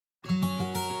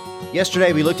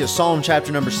Yesterday we looked at Psalm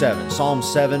chapter number 7, Psalm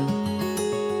 7,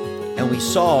 and we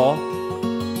saw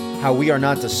how we are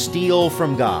not to steal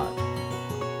from God.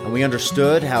 And we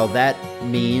understood how that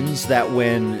means that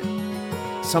when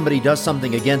somebody does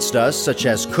something against us, such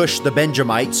as Cush the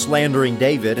Benjamite slandering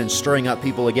David and stirring up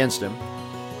people against him,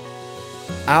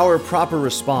 our proper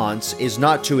response is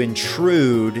not to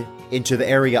intrude into the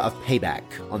area of payback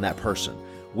on that person.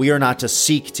 We are not to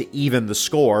seek to even the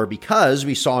score, because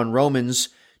we saw in Romans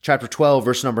chapter 12,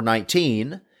 verse number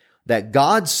 19, that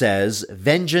God says,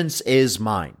 "Vengeance is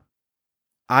mine.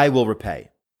 I will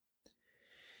repay."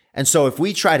 And so if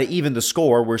we try to even the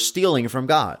score, we're stealing from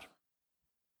God.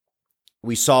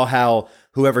 We saw how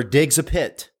whoever digs a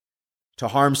pit to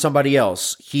harm somebody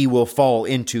else, he will fall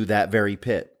into that very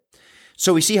pit.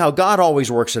 So we see how God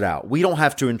always works it out. We don't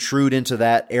have to intrude into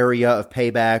that area of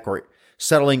payback or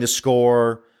settling the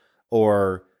score,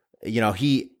 or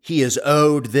he is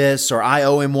owed this, or I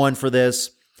owe him one for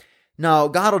this. No,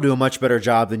 God will do a much better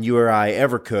job than you or I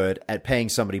ever could at paying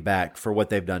somebody back for what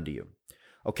they've done to you.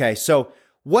 Okay, so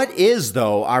what is,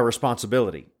 though, our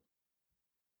responsibility?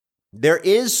 There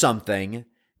is something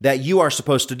that you are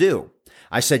supposed to do.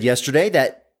 I said yesterday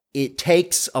that it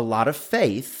takes a lot of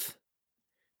faith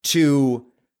to,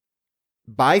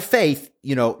 by faith,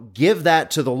 give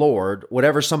that to the Lord,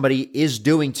 whatever somebody is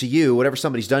doing to you, whatever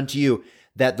somebody's done to you,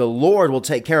 that the Lord will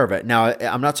take care of it. Now,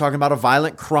 I'm not talking about a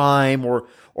violent crime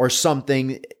or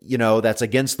something, that's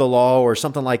against the law or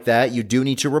something like that. You do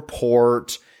need to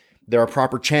report. There are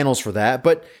proper channels for that.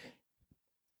 But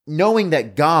knowing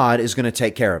that God is going to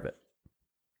take care of it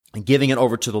and giving it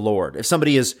over to the Lord. If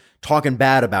somebody is talking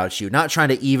bad about you, not trying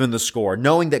to even the score,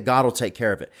 knowing that God will take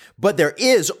care of it. But there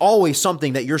is always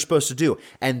something that you're supposed to do.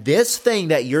 And this thing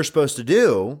that you're supposed to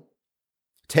do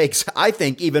takes, I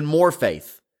think, even more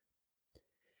faith.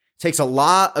 Takes a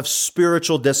lot of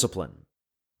spiritual discipline.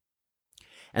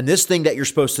 And this thing that you're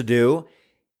supposed to do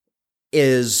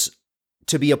is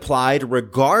to be applied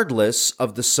regardless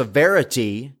of the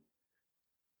severity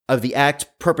of the act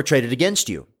perpetrated against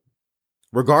you.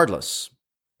 Regardless.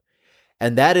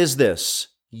 And that is this: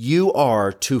 you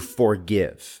are to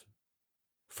forgive.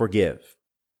 Forgive.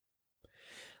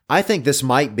 I think this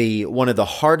might be one of the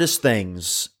hardest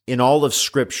things in all of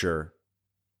Scripture,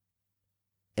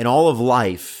 in all of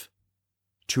life,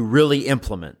 to really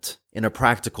implement in a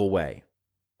practical way.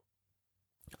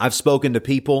 I've spoken to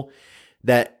people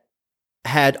that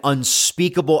had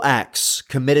unspeakable acts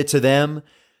committed to them,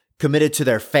 committed to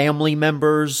their family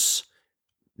members,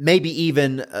 maybe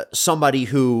even somebody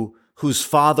whose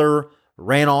father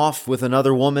ran off with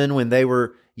another woman when they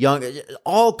were young,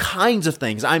 all kinds of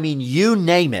things. I mean, you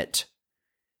name it.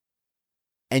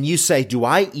 And you say, do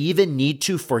I even need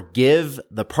to forgive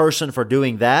the person for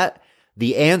doing that?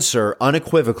 The answer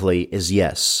unequivocally is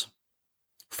yes.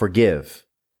 Forgive.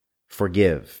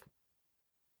 Forgive.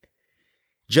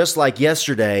 Just like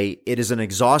yesterday, it is an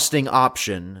exhausting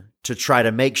option to try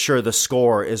to make sure the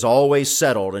score is always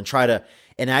settled and try to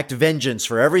enact vengeance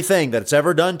for everything that's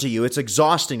ever done to you. It's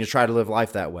exhausting to try to live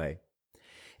life that way.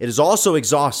 It is also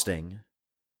exhausting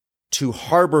to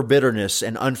harbor bitterness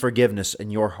and unforgiveness in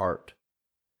your heart.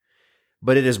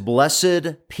 But it is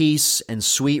blessed peace and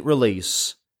sweet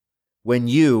release when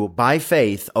you, by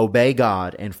faith, obey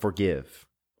God and forgive.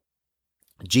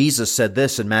 Jesus said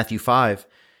this in Matthew 5,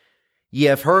 "Ye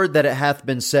have heard that it hath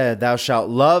been said, Thou shalt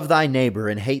love thy neighbor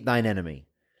and hate thine enemy.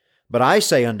 But I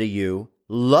say unto you,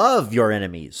 love your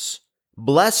enemies,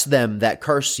 bless them that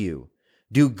curse you,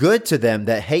 do good to them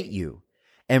that hate you,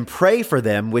 and pray for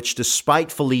them which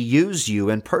despitefully use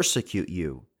you and persecute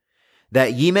you,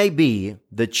 that ye may be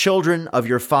the children of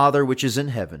your Father which is in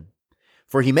heaven.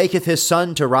 For he maketh his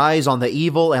sun to rise on the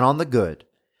evil and on the good,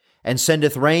 and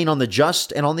sendeth rain on the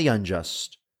just and on the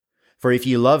unjust. For if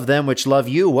ye love them which love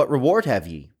you, what reward have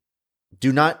ye?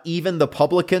 Do not even the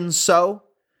publicans so?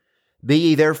 Be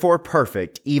ye therefore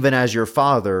perfect, even as your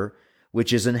Father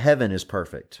which is in heaven is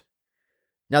perfect."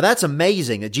 Now that's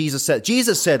amazing that Jesus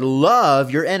said, love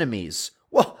your enemies.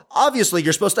 Well, obviously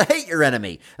you're supposed to hate your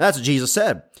enemy. That's what Jesus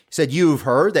said. He said, you've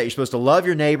heard that you're supposed to love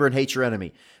your neighbor and hate your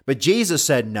enemy. But Jesus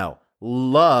said, no,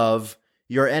 love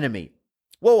your enemy.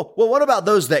 Well, what about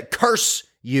those that curse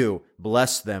you?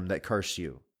 Bless them that curse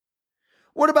you.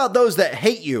 What about those that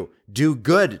hate you? Do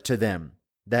good to them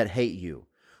that hate you.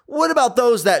 What about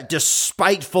those that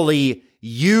despitefully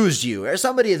use you? Or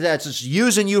somebody that's just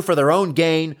using you for their own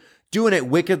gain, doing it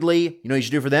wickedly? You know what you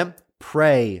should do for them?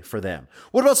 Pray for them.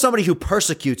 What about somebody who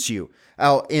persecutes you?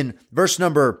 In verse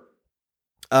number,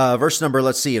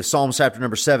 let's see, of Psalm chapter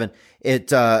number 7,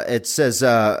 it says,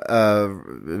 I'm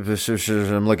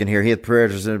looking here,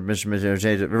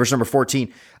 verse number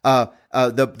 14,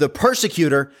 the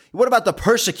persecutor. What about the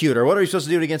persecutor? What are we supposed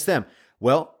to do against them?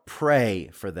 Well, pray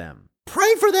for them.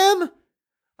 Pray for them.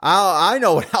 I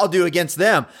know what I'll do against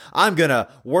them. I'm going to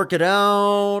work it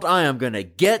out. I am going to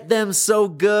get them so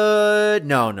good.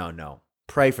 No.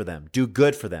 Pray for them. Do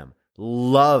good for them.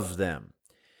 Love them.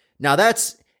 Now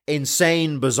that's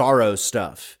insane, bizarro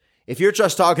stuff. If you're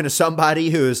just talking to somebody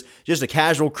who's just a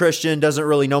casual Christian, doesn't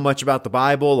really know much about the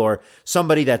Bible, or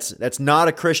somebody that's not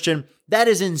a Christian, that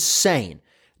is insane.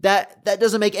 That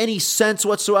doesn't make any sense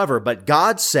whatsoever. But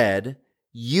God said,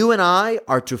 you and I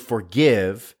are to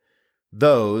forgive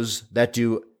those that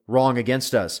do wrong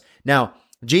against us. Now,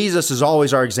 Jesus is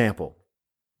always our example.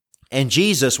 And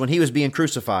Jesus, when he was being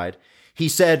crucified, he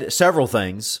said several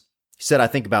things. He said, I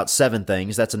think about 7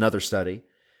 things. That's another study.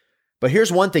 But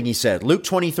here's one thing he said, Luke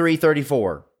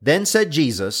 23:34. Then said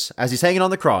Jesus, as he's hanging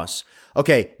on the cross.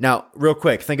 Okay, now, real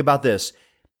quick, think about this.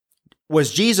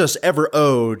 Was Jesus ever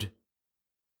owed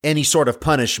any sort of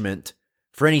punishment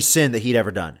for any sin that he'd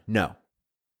ever done? No.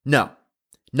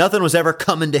 Nothing was ever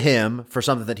coming to him for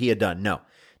something that he had done. No.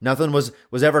 Nothing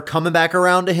was ever coming back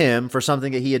around to him for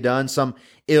something that he had done, some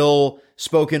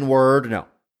ill-spoken word. No.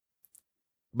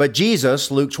 But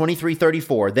Jesus, Luke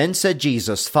 23:34, then said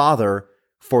Jesus, Father,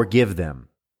 forgive them,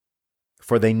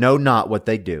 for they know not what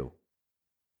they do.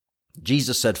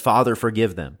 Jesus said, Father,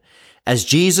 forgive them. As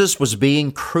Jesus was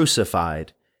being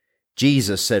crucified,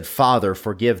 Jesus said, Father,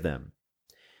 forgive them.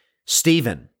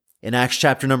 Stephen, in Acts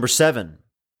chapter number 7,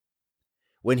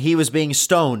 when he was being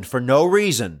stoned for no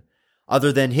reason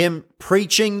other than him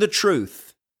preaching the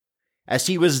truth, as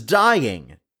he was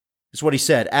dying, this is what he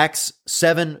said, Acts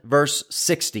 7, verse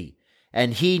 60.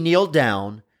 And he kneeled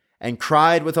down and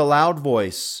cried with a loud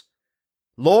voice,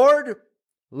 Lord,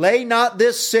 lay not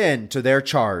this sin to their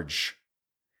charge.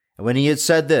 And when he had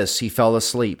said this, he fell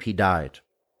asleep. He died.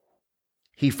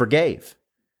 He forgave.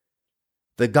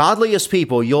 The godliest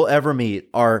people you'll ever meet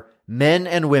are men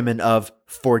and women of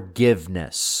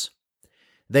forgiveness.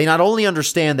 They not only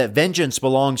understand that vengeance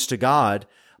belongs to God,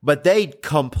 but they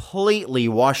completely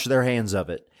wash their hands of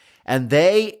it. And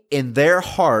they, in their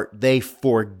heart, they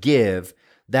forgive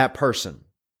that person.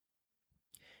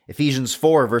 Ephesians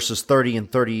 4, verses 31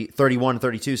 and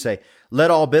 32 say,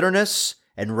 Let all bitterness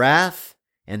and wrath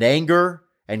and anger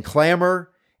and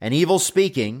clamor and evil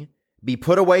speaking be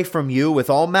put away from you with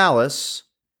all malice,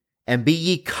 and be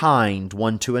ye kind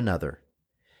one to another,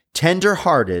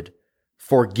 tender-hearted,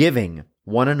 forgiving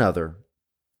one another,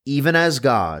 even as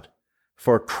God,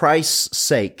 for Christ's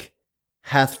sake,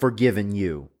 hath forgiven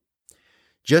you.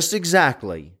 Just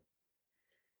exactly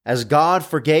as God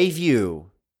forgave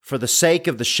you for the sake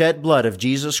of the shed blood of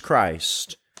Jesus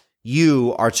Christ,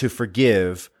 you are to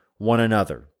forgive one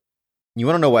another. You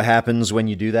want to know what happens when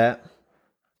you do that?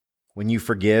 When you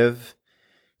forgive,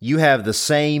 you have the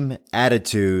same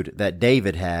attitude that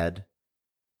David had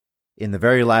in the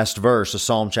very last verse of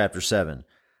Psalm chapter 7.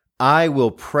 I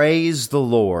will praise the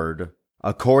Lord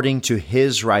according to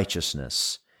his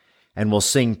righteousness, and will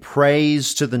sing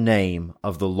praise to the name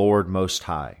of the Lord Most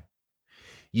High.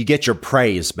 You get your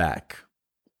praise back.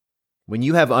 When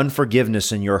you have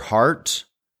unforgiveness in your heart,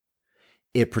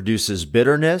 it produces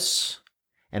bitterness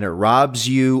and it robs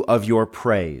you of your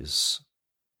praise.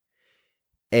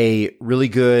 A really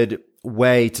good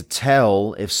way to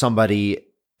tell if somebody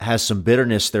has some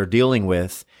bitterness they're dealing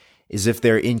with is if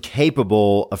they're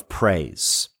incapable of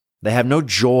praise. They have no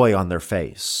joy on their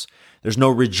face. There's no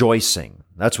rejoicing.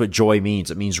 That's what joy means.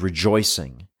 It means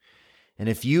rejoicing. And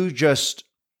if you just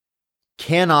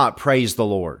cannot praise the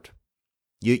Lord,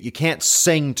 you can't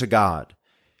sing to God,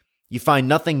 you find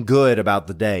nothing good about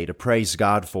the day to praise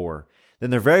God for, then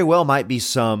there very well might be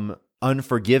some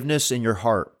unforgiveness in your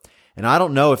heart. And I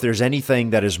don't know if there's anything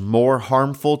that is more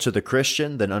harmful to the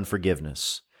Christian than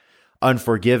unforgiveness.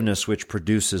 Unforgiveness which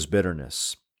produces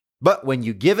bitterness. But when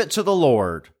you give it to the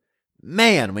Lord,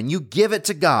 man, when you give it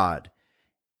to God,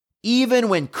 even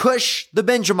when Cush the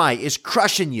Benjamite is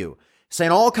crushing you,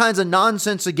 saying all kinds of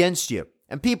nonsense against you,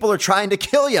 and people are trying to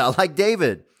kill you like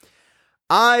David,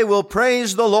 I will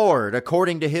praise the Lord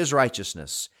according to his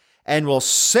righteousness, and will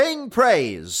sing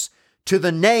praise to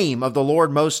the name of the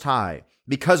Lord Most High,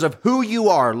 because of who you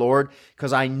are, Lord,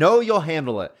 because I know you'll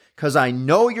handle it, because I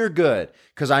know you're good,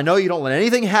 because I know you don't let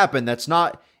anything happen that's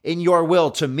not in your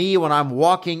will to me when I'm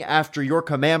walking after your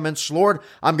commandments. Lord,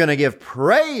 I'm going to give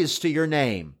praise to your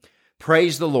name.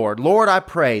 Praise the Lord. Lord, I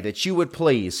pray that you would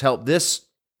please help this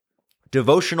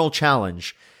devotional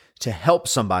challenge to help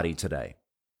somebody today.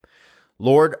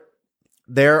 Lord,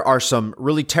 there are some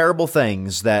really terrible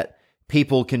things that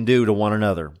people can do to one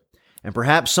another. And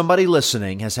perhaps somebody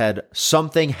listening has had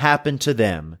something happen to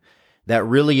them that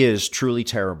really is truly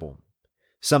terrible.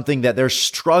 something that they're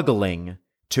struggling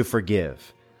to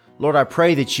forgive. Lord, I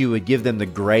pray that you would give them the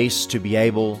grace to be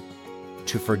able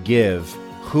to forgive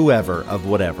whoever of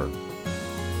whatever.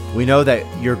 We know that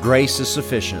your grace is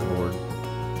sufficient, Lord.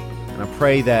 And I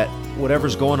pray that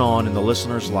whatever's going on in the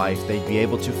listener's life, they'd be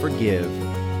able to forgive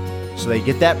so they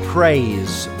get that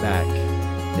praise back.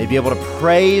 They'd be able to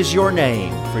praise your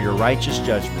name for your righteous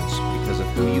judgments because of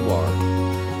who you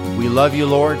are. We love you,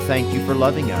 Lord. Thank you for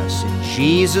loving us. In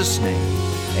Jesus' name,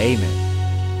 amen.